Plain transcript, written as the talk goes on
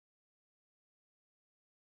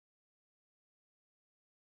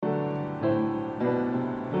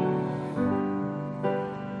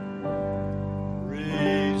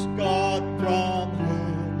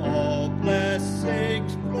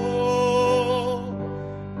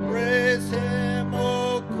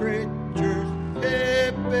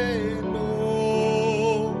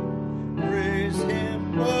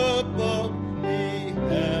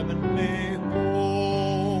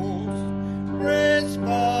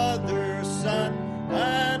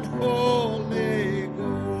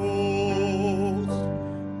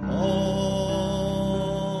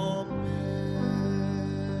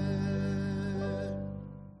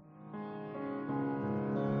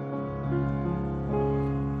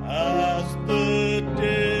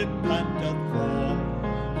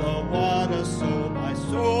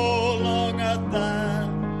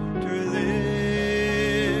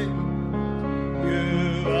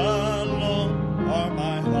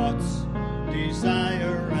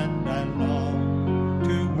desire and I long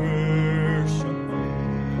to worship thee.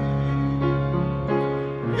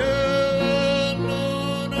 You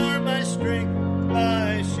alone are my strength,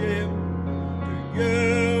 my shield. To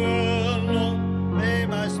you alone may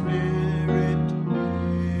my spirit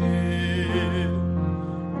yield.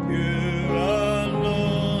 You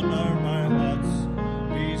alone are my heart's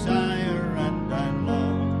desire and I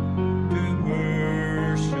long to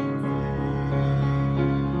worship thee.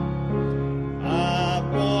 I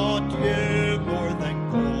want you more than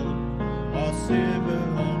gold or silver,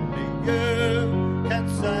 only you can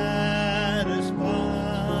satisfy.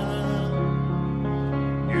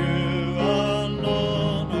 You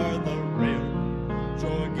alone are the real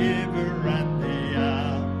joy giver and the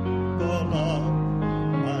apple of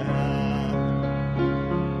my eye.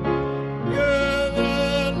 You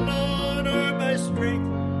alone are my strength,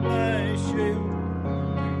 my shield.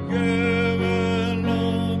 You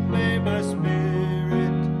alone may my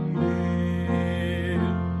spirit yield.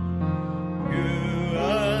 You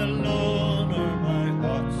alone are my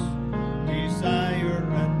heart's desire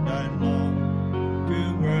and I long to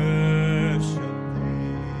worship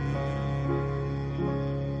thee.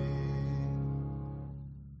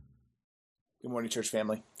 Good morning, church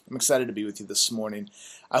family. I'm excited to be with you this morning.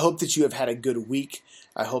 I hope that you have had a good week.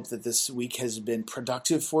 I hope that this week has been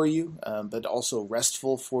productive for you, but also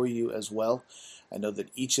restful for you as well. I know that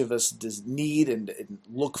each of us does need and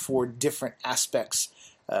look for different aspects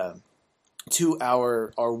to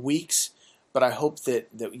our weeks, but I hope that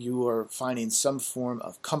you are finding some form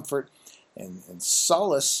of comfort and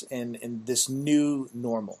solace in this new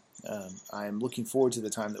normal. I am looking forward to the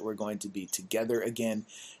time that we're going to be together again,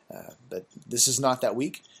 but this is not that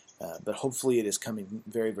week, but hopefully it is coming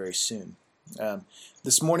very, very soon.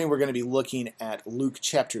 This morning we're going to be looking at Luke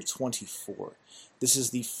chapter 24. This is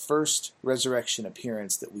the first resurrection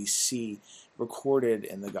appearance that we see recorded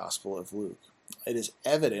in the Gospel of Luke. It is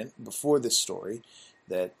evident before this story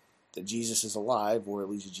that Jesus is alive, or at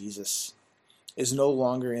least Jesus is no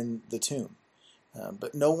longer in the tomb.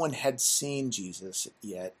 But no one had seen Jesus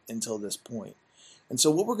yet until this point. And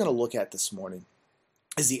so what we're going to look at this morning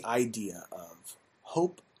is the idea of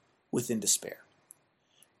hope within despair.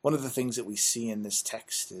 One of the things that we see in this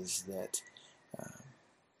text is that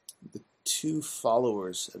the two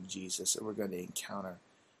followers of Jesus that we're going to encounter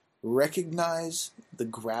recognize the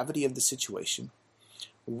gravity of the situation,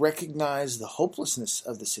 recognize the hopelessness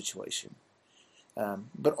of the situation,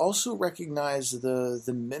 but also recognize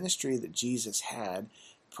the ministry that Jesus had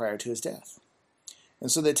prior to his death.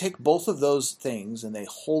 And so they take both of those things and they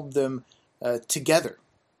hold them together.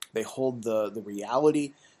 They hold the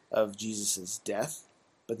reality of Jesus' death,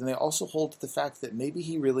 but then they also hold to the fact that maybe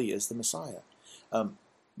he really is the Messiah.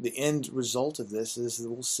 The end result of this is that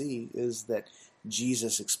we'll see is that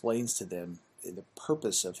Jesus explains to them the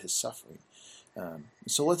purpose of his suffering.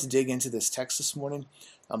 So let's dig into this text this morning.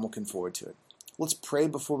 I'm looking forward to it. Let's pray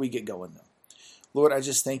before we get going, though. Lord, I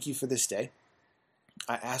just thank you for this day.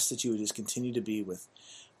 I ask that you would just continue to be with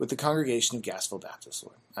the congregation of Gassville Baptist,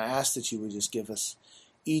 Lord. I ask that you would just give us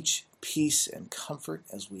each peace and comfort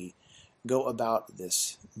as we go about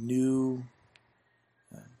this new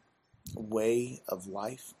way of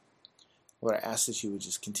life. Lord, I ask that you would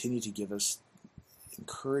just continue to give us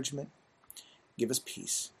encouragement, give us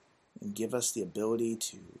peace, and give us the ability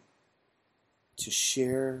to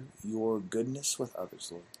share your goodness with others,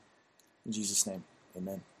 Lord. In Jesus' name,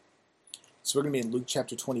 amen. So we're going to be in Luke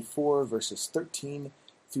chapter 24, verses 13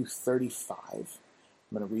 through 35.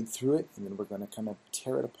 I'm going to read through it, and then we're going to kind of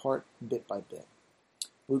tear it apart bit by bit.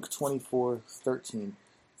 Luke 24, 13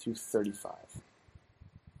 through 35.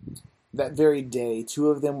 That very day, two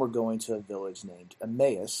of them were going to a village named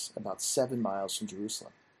Emmaus, about 7 miles from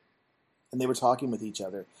Jerusalem. And they were talking with each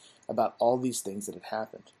other about all these things that had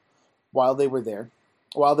happened. While they were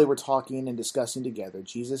talking and discussing together,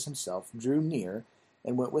 Jesus himself drew near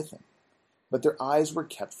and went with them. But their eyes were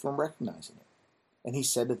kept from recognizing him. And he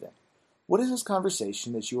said to them, "What is this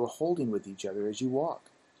conversation that you are holding with each other as you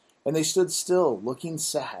walk?" And they stood still, looking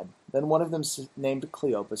sad. Then one of them, named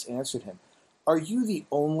Cleopas, answered him, "Are you the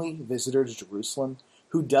only visitor to Jerusalem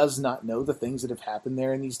who does not know the things that have happened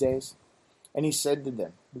there in these days?" And he said to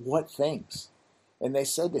them, "What things?" And they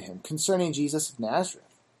said to him, "Concerning Jesus of Nazareth,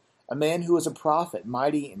 a man who was a prophet,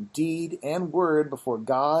 mighty in deed and word before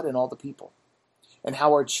God and all the people, and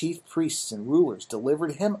how our chief priests and rulers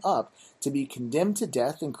delivered him up to be condemned to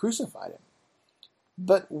death and crucified him.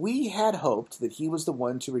 But we had hoped that he was the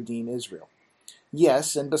one to redeem Israel.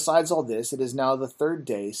 Yes, and besides all this, it is now the 3rd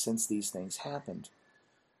day since these things happened.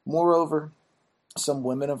 Moreover, some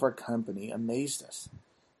women of our company amazed us.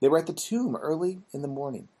 They were at the tomb early in the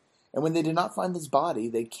morning, And when they did not find his body,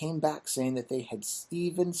 they came back saying that they had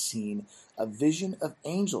even seen a vision of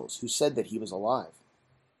angels who said that he was alive.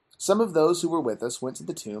 Some of those who were with us went to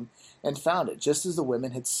the tomb and found it just as the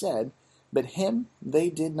women had said, but him they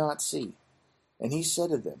did not see. And he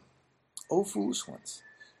said to them, O foolish ones,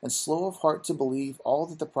 and slow of heart to believe all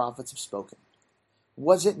that the prophets have spoken.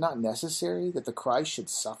 Was it not necessary that the Christ should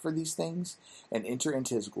suffer these things and enter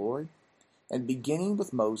into his glory? And beginning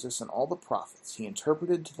with Moses and all the prophets, he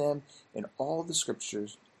interpreted to them in all the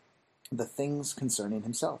scriptures the things concerning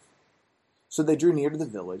himself. So they drew near to the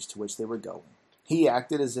village to which they were going. He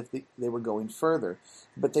acted as if they were going further,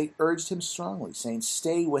 but they urged him strongly, saying,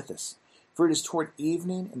 Stay with us, for it is toward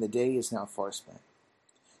evening, and the day is now far spent.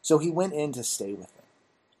 So he went in to stay with them.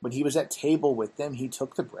 When he was at table with them, he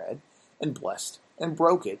took the bread, and blessed, and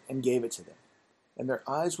broke it, and gave it to them. And their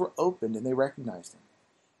eyes were opened, and they recognized him.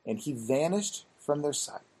 And he vanished from their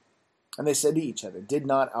sight. And they said to each other, Did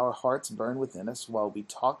not our hearts burn within us while he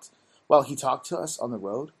talked to us on the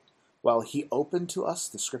road, while he opened to us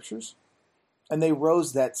the scriptures? And they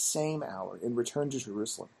rose that same hour and returned to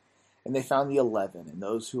Jerusalem. And they found the 11 and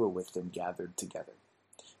those who were with them gathered together,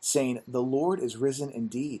 saying, The Lord is risen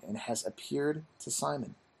indeed, and has appeared to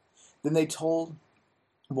Simon. Then they told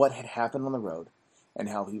what had happened on the road, and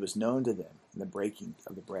how he was known to them in the breaking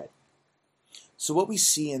of the bread. So what we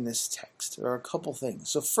see in this text are a couple things.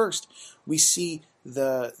 So first, we see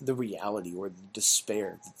the reality or the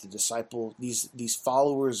despair that the disciple, these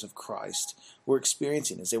followers of Christ, were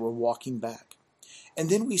experiencing as they were walking back. And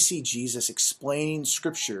then we see Jesus explaining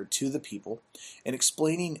Scripture to the people and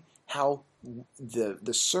explaining how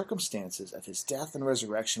the circumstances of his death and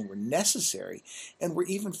resurrection were necessary and were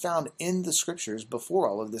even found in the Scriptures before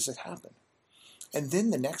all of this had happened. And then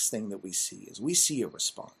the next thing that we see is we see a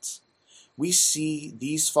response. We see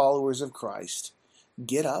these followers of Christ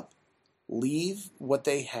get up, leave what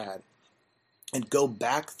they had, and go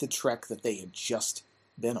back the trek that they had just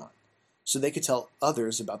been on, so they could tell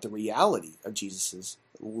others about the reality of Jesus'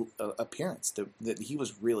 appearance, that he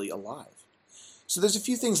was really alive. So there's a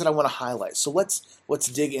few things that I want to highlight. So let's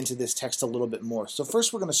dig into this text a little bit more. So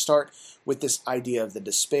first we're going to start with this idea of the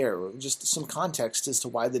despair, or just some context as to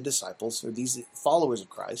why the disciples, or these followers of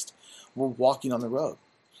Christ, were walking on the road.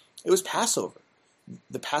 It was Passover.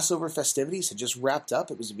 The Passover festivities had just wrapped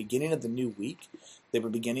up. It was the beginning of the new week. They were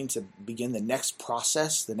beginning the next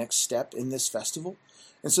process, the next step in this festival.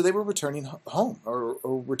 And so they were returning home, or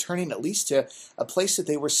returning at least to a place that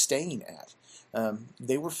they were staying at.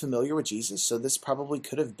 They were familiar with Jesus, so this probably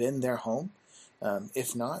could have been their home.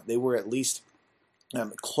 If not, they were at least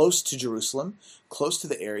close to Jerusalem, close to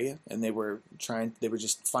the area, and they were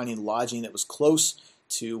just finding lodging that was close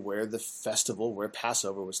to where the festival, where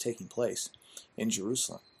Passover was taking place in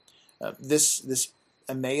Jerusalem. This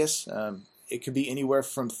Emmaus, it could be anywhere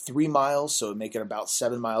from 3 miles, so it would make it about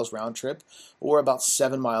 7 miles round trip, or about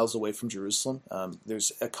 7 miles away from Jerusalem.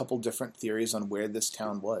 There's a couple different theories on where this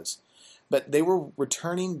town was. But they were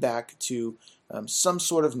returning back to some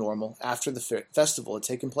sort of normal after the festival had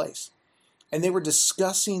taken place. And they were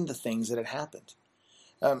discussing the things that had happened.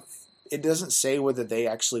 It doesn't say whether they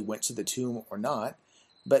actually went to the tomb or not,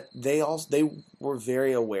 but they were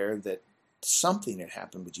very aware that something had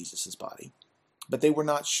happened with Jesus' body, but they were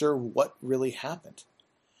not sure what really happened.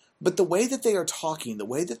 But the way that they are talking, the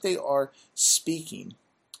way that they are speaking,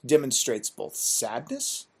 demonstrates both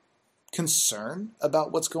sadness, concern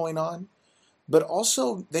about what's going on, but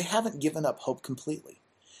also they haven't given up hope completely.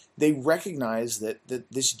 They recognize that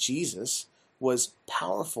this Jesus was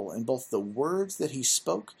powerful in both the words that he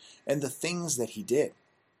spoke and the things that he did.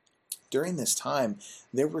 During this time,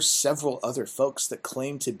 there were several other folks that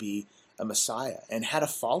claimed to be a Messiah and had a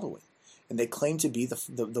following. And they claimed to be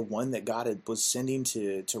the one that God was sending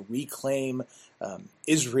to reclaim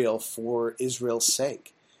Israel for Israel's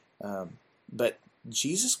sake. But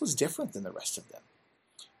Jesus was different than the rest of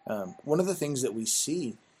them. One of the things that we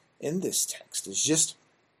see in this text is just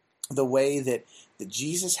the way that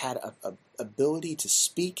Jesus had a ability to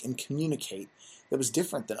speak and communicate that was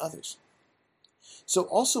different than others. So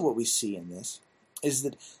also what we see in this is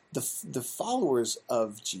that the followers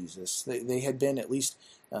of Jesus, they had been at least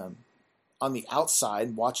on the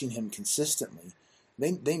outside watching him consistently.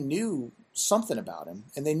 They knew something about him,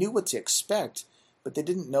 and they knew what to expect, but they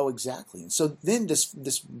didn't know exactly. And so then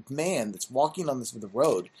this man that's walking on the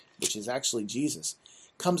road, which is actually Jesus,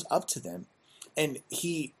 comes up to them, and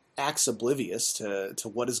he acts oblivious to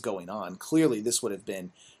what is going on. Clearly, this would have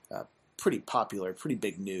been pretty popular, pretty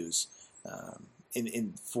big news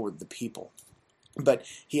for the people. But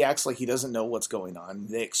he acts like he doesn't know what's going on.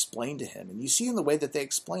 They explain to him, and you see in the way that they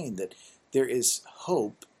explain that there is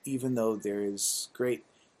hope, even though there is great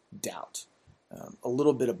doubt. A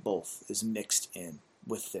little bit of both is mixed in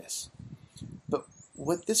with this. But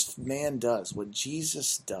what this man does, what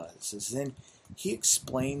Jesus does, is then he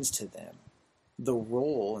explains to them the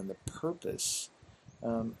role and the purpose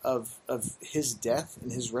of his death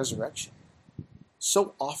and his resurrection.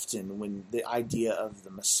 So often when the idea of the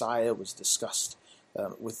Messiah was discussed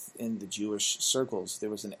within the Jewish circles, there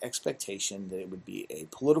was an expectation that it would be a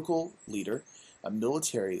political leader, a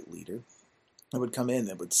military leader, that would come in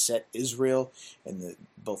that would set Israel and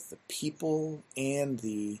both the people and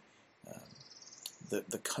the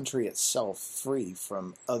country itself free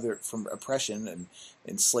from oppression and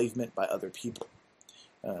enslavement by other people.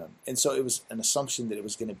 And so it was an assumption that it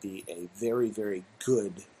was going to be a very, very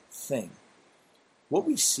good thing. What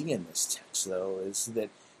we see in this text, though, is that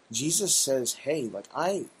Jesus says, "Hey,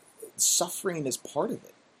 suffering is part of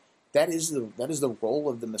it. That is the role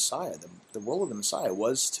of the Messiah. The role of the Messiah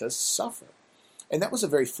was to suffer." And that was a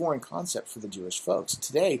very foreign concept for the Jewish folks.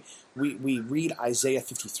 Today, we read Isaiah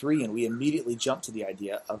 53 and we immediately jump to the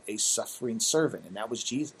idea of a suffering servant, and that was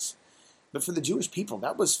Jesus. But for the Jewish people,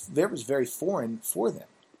 that was very foreign for them.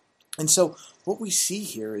 And so what we see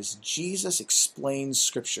here is Jesus explains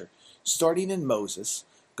Scripture, starting in Moses,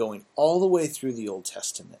 going all the way through the Old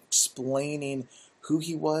Testament, explaining who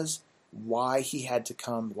he was, why he had to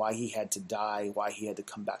come, why he had to die, why he had to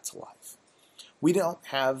come back to life. We don't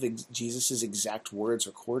have Jesus' exact words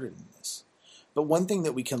recorded in this. But one thing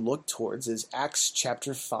that we can look towards is Acts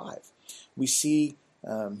chapter 5. We see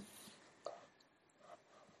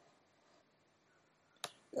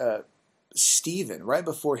Stephen, right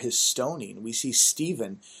before his stoning, we see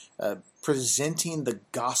Stephen presenting the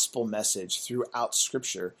gospel message throughout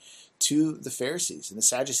Scripture to the Pharisees and the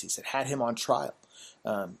Sadducees that had him on trial.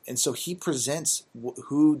 And so he presents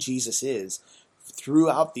who Jesus is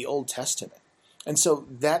throughout the Old Testament. And so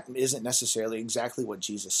that isn't necessarily exactly what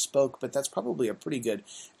Jesus spoke, but that's probably a pretty good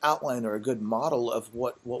outline or a good model of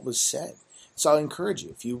what was said. So I'll encourage you,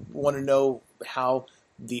 if you want to know how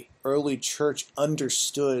the early church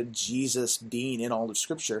understood Jesus being in all of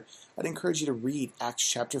Scripture, I'd encourage you to read Acts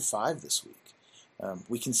chapter 5 this week.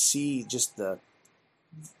 We can see just the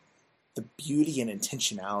beauty and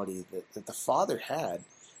intentionality that the Father had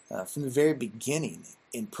from the very beginning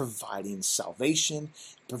in providing salvation,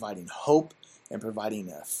 providing hope, and providing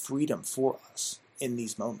freedom for us in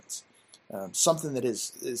these moments. Something that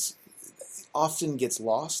is often gets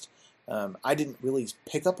lost. I didn't really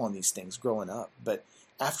pick up on these things growing up, but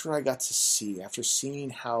after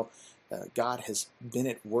seeing how God has been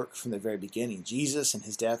at work from the very beginning, Jesus and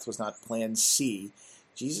his death was not plan C.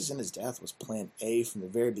 Jesus and his death was plan A from the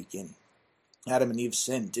very beginning. Adam and Eve's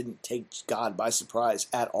sin didn't take God by surprise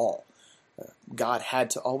at all. God had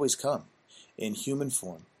to always come in human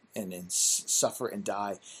form and suffer and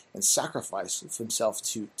die and sacrifice himself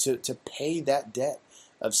to pay that debt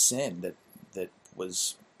of sin that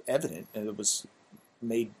was evident and it was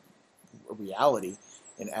made a reality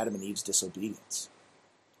in Adam and Eve's disobedience.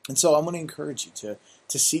 And so I want to encourage you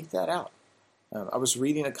to seek that out. I was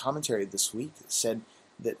reading a commentary this week that said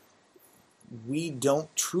that we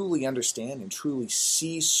don't truly understand and truly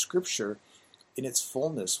see Scripture in its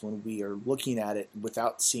fullness when we are looking at it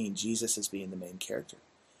without seeing Jesus as being the main character.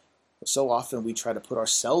 So often we try to put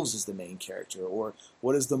ourselves as the main character, or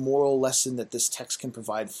what is the moral lesson that this text can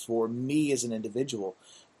provide for me as an individual.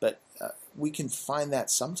 But we can find that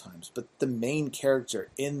sometimes. But the main character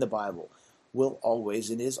in the Bible will always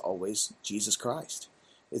and is always Jesus Christ.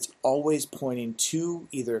 It's always pointing to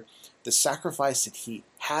either the sacrifice that he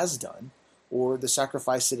has done or the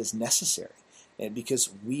sacrifice that is necessary. And because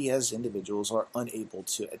we as individuals are unable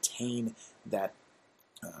to attain that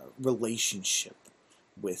relationship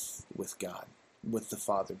with God, with the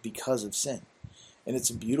Father, because of sin. And it's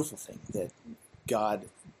a beautiful thing that God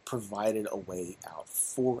provided a way out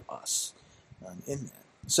for us in that.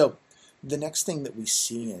 So the next thing that we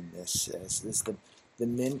see in this is the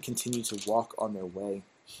men continue to walk on their way,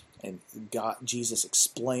 and Jesus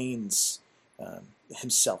explains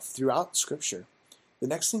himself throughout Scripture. The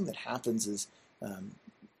next thing that happens is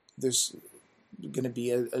there's going to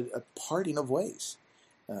be a parting of ways.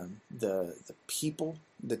 The people,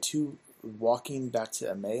 the two walking back to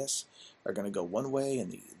Emmaus, are going to go one way,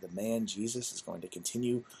 and the man Jesus is going to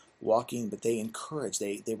continue walking. But they encourage,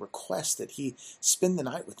 they request that he spend the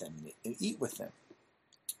night with them and eat with them.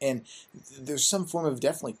 And there's some form of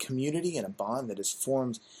definitely community and a bond that is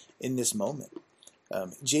formed in this moment.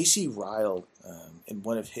 J.C. Ryle,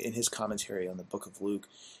 in his commentary on the book of Luke,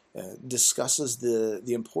 discusses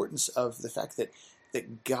the importance of the fact that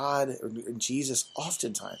that God or Jesus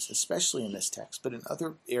oftentimes, especially in this text, but in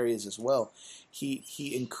other areas as well,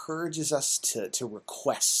 he encourages us to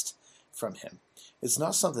request from him. It's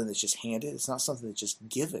not something that's just handed. It's not something that's just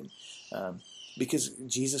given. Because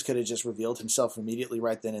Jesus could have just revealed himself immediately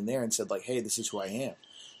right then and there and said, like, hey, this is who I am.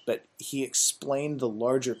 But he explained the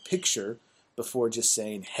larger picture before just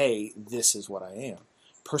saying, hey, this is what I am.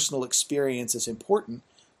 Personal experience is important,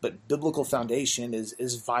 but biblical foundation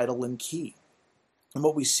is vital and key. And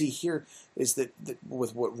what we see here is that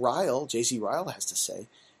with what J.C. Ryle has to say,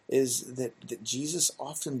 is that Jesus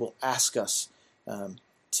often will ask us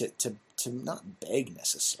to not beg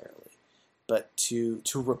necessarily, but to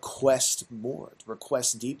request more, to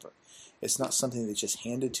request deeper. It's not something that's just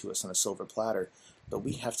handed to us on a silver platter, but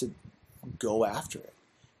we have to go after it.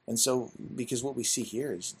 And so, because what we see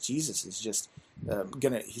here is Jesus is just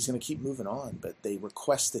he's gonna keep moving on, but they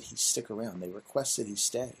request that he stick around. They request that he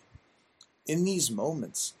stay. In these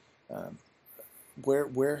moments, in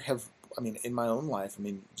my own life,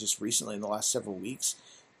 just recently in the last several weeks,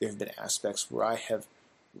 there have been aspects where I have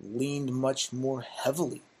leaned much more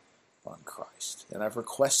heavily on Christ, and I've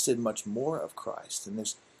requested much more of Christ. And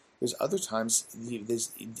there's other times in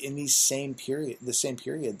the same period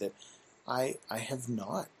that I have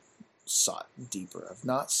not sought deeper. I've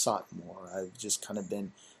not sought more. I've just kind of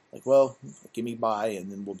been like, well, give me by,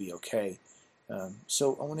 and then we'll be okay.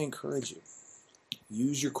 So I want to encourage you.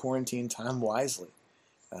 Use your quarantine time wisely.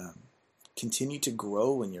 Continue to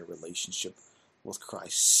grow in your relationship with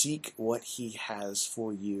Christ. Seek what he has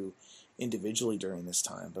for you individually during this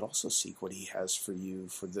time, but also seek what he has for you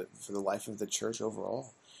for the life of the church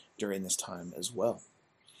overall during this time as well.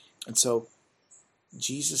 And so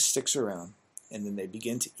Jesus sticks around, and then they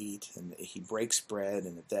begin to eat, and he breaks bread,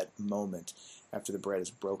 and at that moment, after the bread is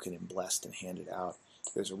broken and blessed and handed out,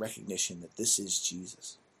 there's a recognition that this is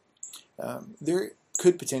Jesus. There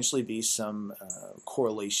could potentially be some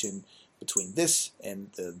correlation between this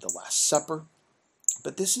and the Last Supper,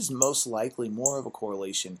 but this is most likely more of a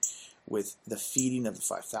correlation with the feeding of the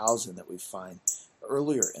 5,000 that we find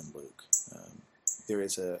earlier in Luke. There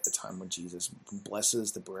is a time when Jesus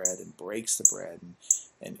blesses the bread and breaks the bread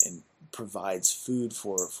and provides food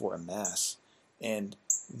for a mass. And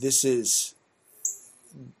this is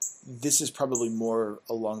probably more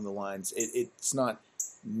along the lines, it's not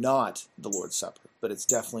the Lord's Supper, but it's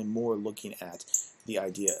definitely more looking at the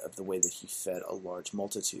idea of the way that he fed a large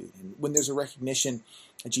multitude. And when there's a recognition,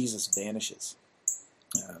 Jesus vanishes.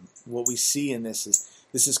 What we see in this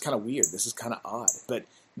is kind of weird. This is kind of odd, but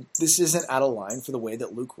this isn't out of line for the way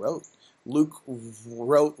that Luke wrote. Luke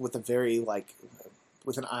wrote with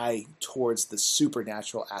with an eye towards the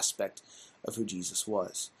supernatural aspect of who Jesus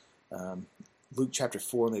was. Luke chapter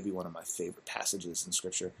 4 may be one of my favorite passages in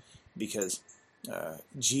Scripture, because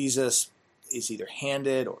Jesus is either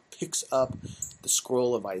handed or picks up the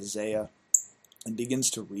scroll of Isaiah and begins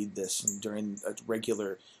to read this during a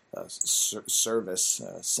regular service,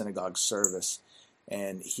 synagogue service.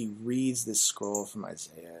 And he reads this scroll from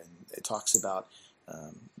Isaiah, and it talks about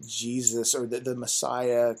Jesus, or the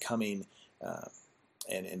Messiah, coming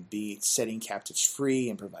and be setting captives free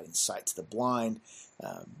and providing sight to the blind.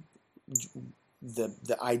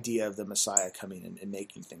 The idea of the Messiah coming and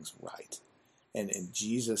making things right. And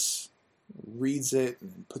Jesus reads it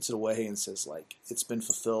and puts it away and says, like, it's been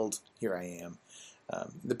fulfilled, here I am.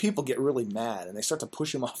 The people get really mad, and they start to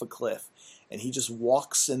push him off a cliff, and he just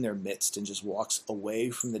walks in their midst and just walks away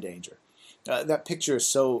from the danger. That picture is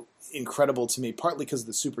so incredible to me, partly because of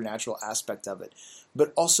the supernatural aspect of it,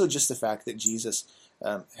 but also just the fact that Jesus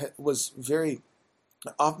was very,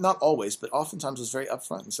 not always, but oftentimes was very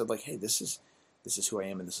upfront and said, like, hey, this is who I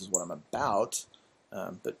am and this is what I'm about.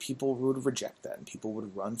 But people would reject that, and people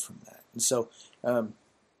would run from that. And so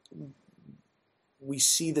we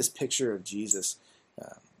see this picture of Jesus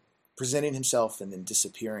presenting himself and then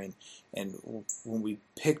disappearing. And when we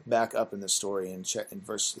pick back up in the story in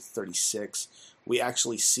verse 36, we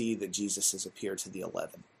actually see that Jesus has appeared to the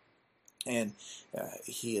 11. And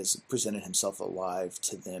he has presented himself alive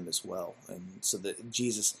to them as well. And so that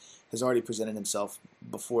Jesus has already presented himself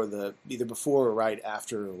either before or right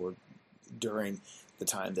after or during the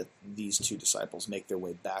time that these two disciples make their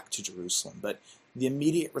way back to Jerusalem. But the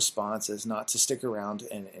immediate response is not to stick around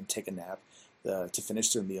and take a nap, to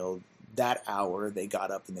finish their meal. That hour, they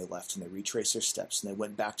got up and they left, and they retraced their steps, and they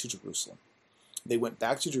went back to Jerusalem. They went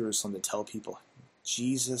back to Jerusalem to tell people,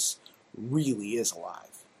 Jesus really is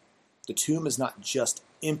alive. The tomb is not just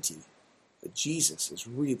empty, but Jesus is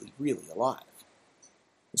really, really alive.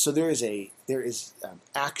 So there is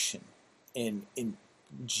action in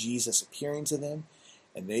Jesus appearing to them,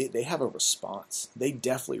 and they have a response. They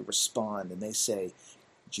definitely respond, and they say,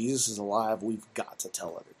 Jesus is alive. We've got to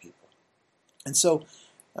tell other people. And so,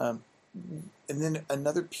 and then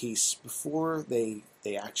another piece, before they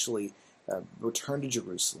actually return to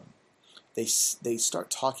Jerusalem, they start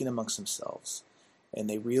talking amongst themselves, and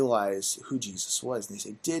they realize who Jesus was. And they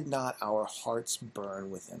say, did not our hearts burn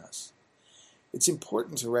within us? It's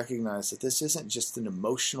important to recognize that this isn't just an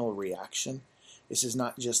emotional reaction. This is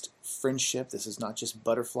not just friendship. This is not just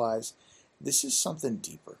butterflies. This is something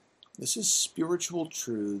deeper. This is spiritual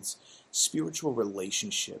truths, spiritual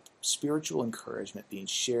relationship, spiritual encouragement being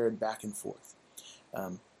shared back and forth.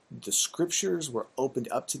 The scriptures were opened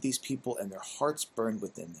up to these people, and their hearts burned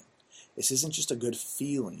within them. This isn't just a good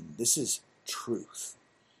feeling. This is truth.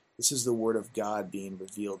 This is the Word of God being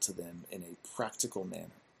revealed to them in a practical manner.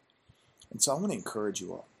 And so I want to encourage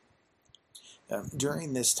you all.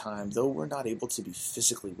 During this time, though we're not able to be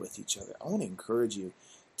physically with each other, I want to encourage you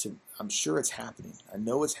to, I'm sure it's happening. I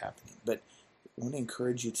know it's happening, but I want to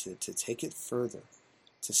encourage you to take it further,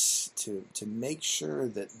 to make sure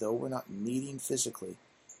that though we're not meeting physically,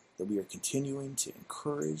 that we are continuing to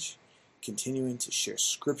encourage, continuing to share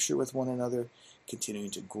scripture with one another,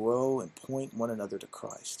 continuing to grow and point one another to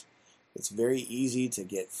Christ. It's very easy to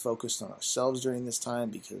get focused on ourselves during this time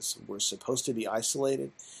because we're supposed to be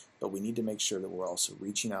isolated, but we need to make sure that we're also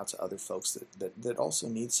reaching out to other folks that also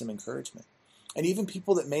need some encouragement. And even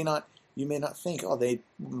people that you may not think, oh, they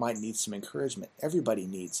might need some encouragement. Everybody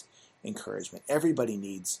needs encouragement. Everybody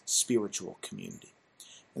needs spiritual community.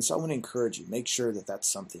 And so I want to encourage you, make sure that that's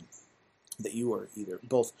something that you are either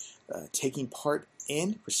both taking part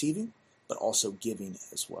in, receiving, but also giving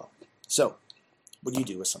as well. So, what do you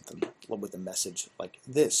do with something, with a message like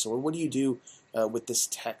this? Or what do you do with this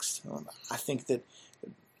text? I think that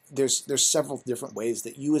there's several different ways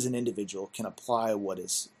that you as an individual can apply what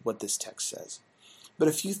this text says. But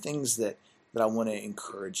a few things that I want to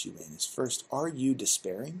encourage you in is, first, are you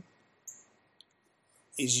despairing?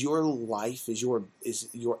 Is your life, is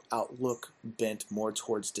your outlook bent more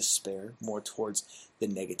towards despair, more towards the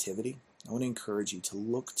negativity? I want to encourage you to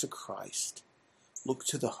look to Christ, look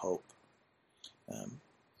to the hope.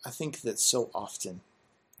 I think that so often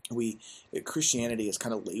Christianity is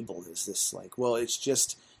kind of labeled as this, like, well, it's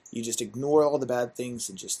just, you just ignore all the bad things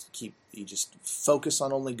and you just focus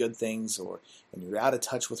on only good things, and you're out of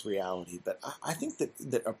touch with reality. But I think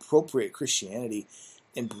that appropriate Christianity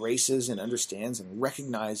embraces and understands and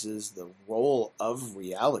recognizes the role of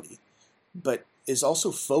reality, but is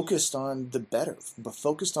also focused on the better, but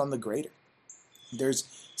focused on the greater. There's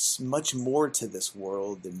much more to this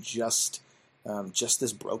world than just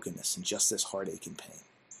this brokenness and just this heartache and pain.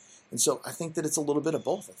 And so I think that it's a little bit of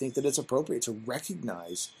both. I think that it's appropriate to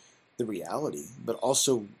recognize the reality, but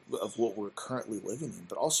also of what we're currently living in,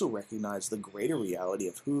 but also recognize the greater reality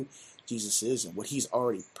of who Jesus is and what he's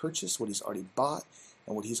already purchased, what he's already bought,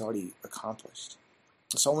 and what he's already accomplished.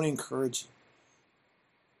 So I want to encourage you,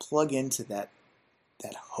 plug into that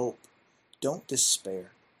hope. Don't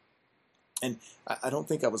despair. And I don't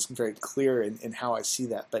think I was very clear in how I see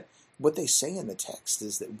that, but what they say in the text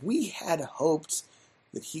is that we had hoped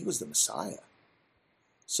that he was the Messiah.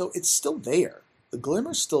 So it's still there. The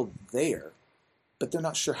glimmer's still there, but they're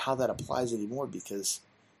not sure how that applies anymore because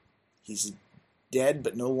he's dead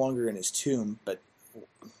but no longer in his tomb, but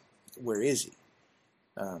where is he?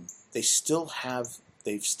 They've still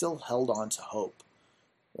held on to hope.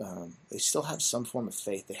 They still have some form of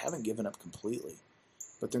faith. They haven't given up completely,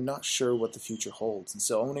 but they're not sure what the future holds. And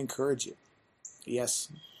so I want to encourage you. Yes,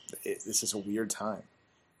 this is a weird time,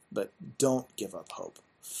 but don't give up hope.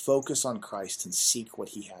 Focus on Christ and seek what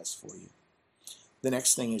he has for you. The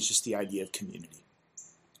next thing is just the idea of community.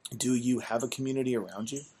 Do you have a community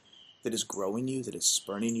around you that is growing you, that is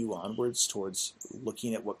spurring you onwards towards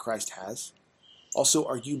looking at what Christ has? Also,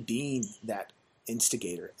 are you being that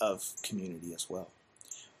instigator of community as well?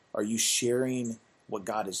 Are you sharing what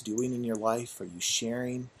God is doing in your life? Are you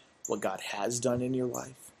sharing what God has done in your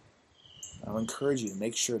life? I'll encourage you to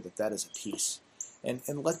make sure that is a piece. And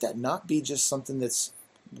let that not be just something that's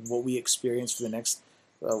what we experience for the next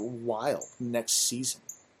next season.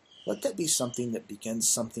 Let that be something that begins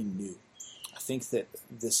something new. I think that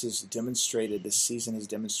this season has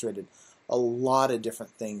demonstrated a lot of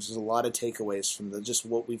different things. There's a lot of takeaways from just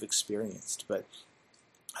what we've experienced. But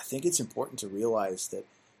I think it's important to realize that,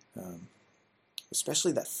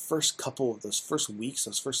 especially those first weeks,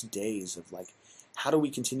 those first days of like, how do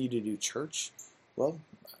we continue to do church? Well,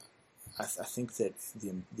 I think that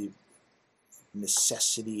the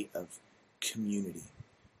necessity of community,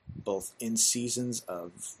 both in seasons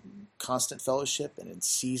of constant fellowship and in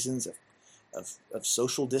seasons of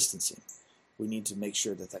social distancing, we need to make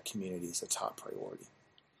sure that that community is a top priority.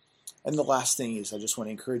 And the last thing is I just want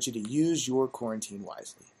to encourage you to use your quarantine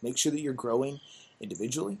wisely. Make sure that you're growing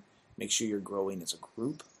individually. Make sure you're growing as a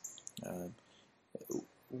group.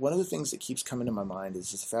 One of the things that keeps coming to my mind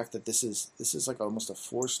is the fact that this is like almost a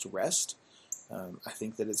forced rest. I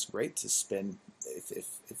think that it's great to spend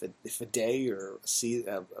if a day or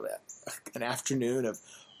an afternoon of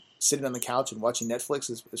sitting on the couch and watching Netflix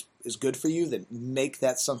is good for you, then make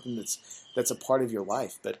that something that's a part of your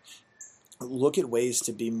life. But look at ways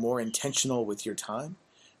to be more intentional with your time,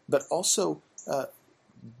 but also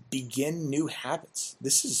begin new habits.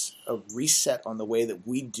 This is a reset on the way that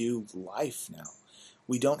we do life now.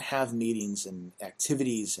 We don't have meetings and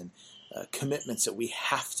activities and commitments that we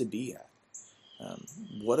have to be at.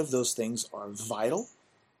 What of those things are vital?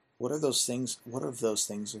 What are those things? What of those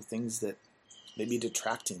things are things that may be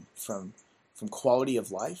detracting from quality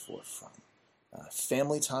of life or from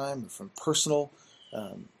family time or from personal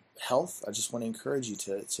health? I just want to encourage you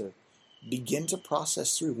to begin to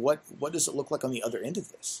process through what does it look like on the other end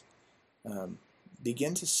of this.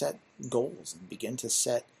 Begin to set goals and begin to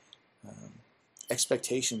set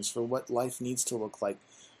expectations for what life needs to look like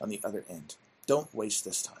on the other end. Don't waste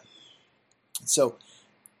this time. So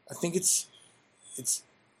I think it's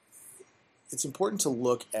important to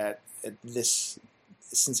look at this,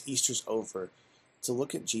 since Easter's over, to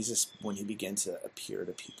look at Jesus when he began to appear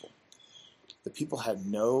to people. The people had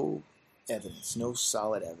no evidence, no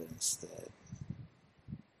solid evidence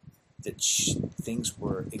that things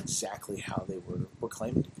were exactly how they were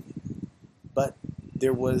claiming to be. But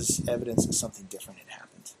there was evidence that something different had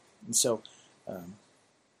happened. And so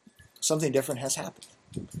something different has happened.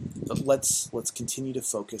 But let's continue to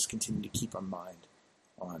focus, continue to keep our mind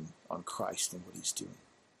on Christ and what he's doing.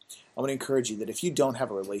 I want to encourage you that if you don't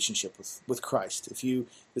have a relationship with Christ, if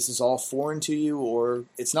this is all foreign to you, or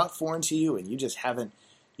it's not foreign to you and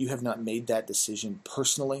you have not made that decision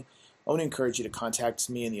personally, I want to encourage you to contact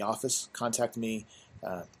me in the office, contact me,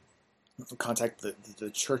 contact the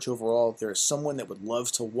church overall. There is someone that would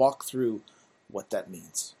love to walk through what that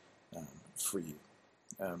means for you.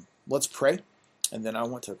 Let's pray, and then I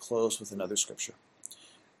want to close with another scripture.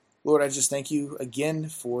 Lord, I just thank you again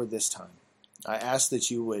for this time. I ask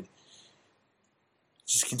that you would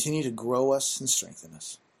just continue to grow us and strengthen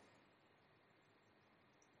us.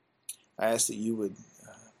 I ask that you would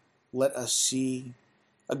let us see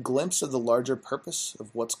a glimpse of the larger purpose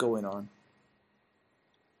of what's going on.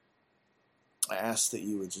 I ask that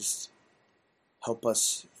you would just help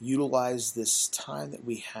us utilize this time that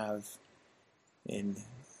we have in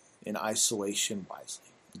isolation wisely.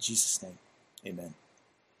 In Jesus' name, amen.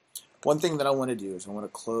 One thing that I want to do is I want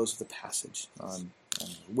to close with a passage. On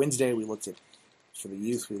Wednesday, for the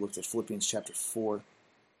youth, we looked at Philippians chapter 4,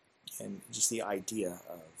 and just the idea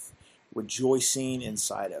of rejoicing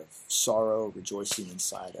inside of sorrow, rejoicing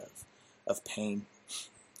inside of pain.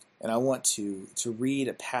 And I want to read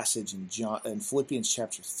a passage in Philippians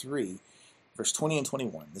chapter 3, verse 20 and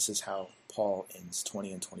 21. This is how Paul ends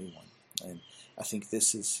 20 and 21. And I think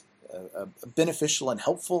this is a beneficial and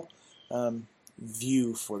helpful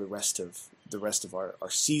view for the rest of our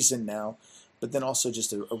season now, but then also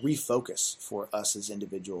just a refocus for us as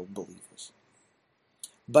individual believers.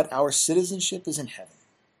 But our citizenship is in heaven,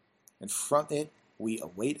 and from it we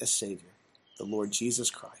await a Savior, the Lord Jesus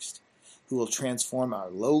Christ, who will transform our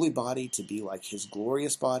lowly body to be like his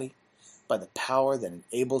glorious body by the power that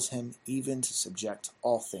enables him even to subject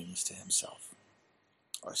all things to himself.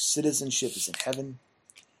 Our citizenship is in heaven,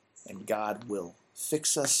 and God will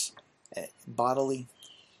fix us bodily,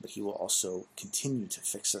 but he will also continue to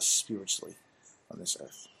fix us spiritually on this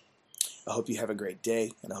earth. I hope you have a great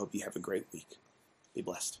day, and I hope you have a great week. Be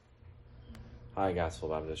blessed. Hi, Gospel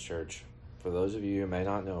Baptist Church. For those of you who may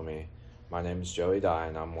not know me, my name is Joey Dye,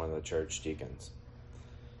 and I'm one of the church deacons.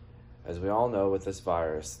 As we all know, with this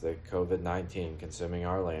virus, the COVID-19 consuming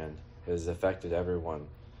our land, it has affected everyone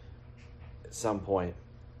at some point,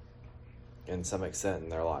 in some extent in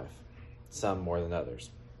their life, some more than others.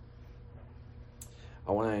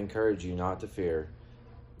 I want to encourage you not to fear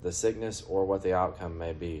the sickness or what the outcome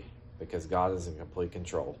may be, because God is in complete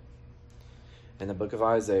control. In the book of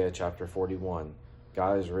Isaiah, chapter 41,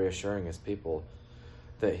 God is reassuring his people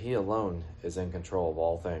that he alone is in control of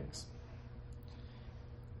all things.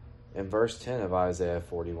 In verse 10 of Isaiah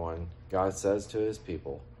 41, God says to his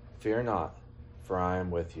people, "Fear not, for I am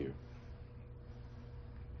with you.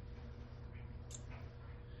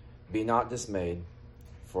 Be not dismayed,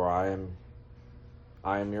 for I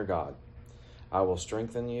am your God. I will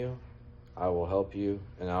strengthen you, I will help you,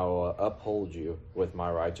 and I will uphold you with my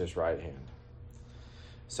righteous right hand."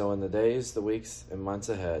 So in the days, the weeks, and months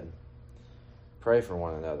ahead, Pray for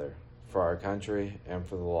one another, for our country, and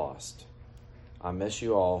for the lost. I miss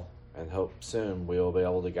you all and hope soon we will be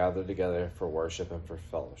able to gather together for worship and for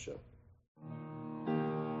fellowship.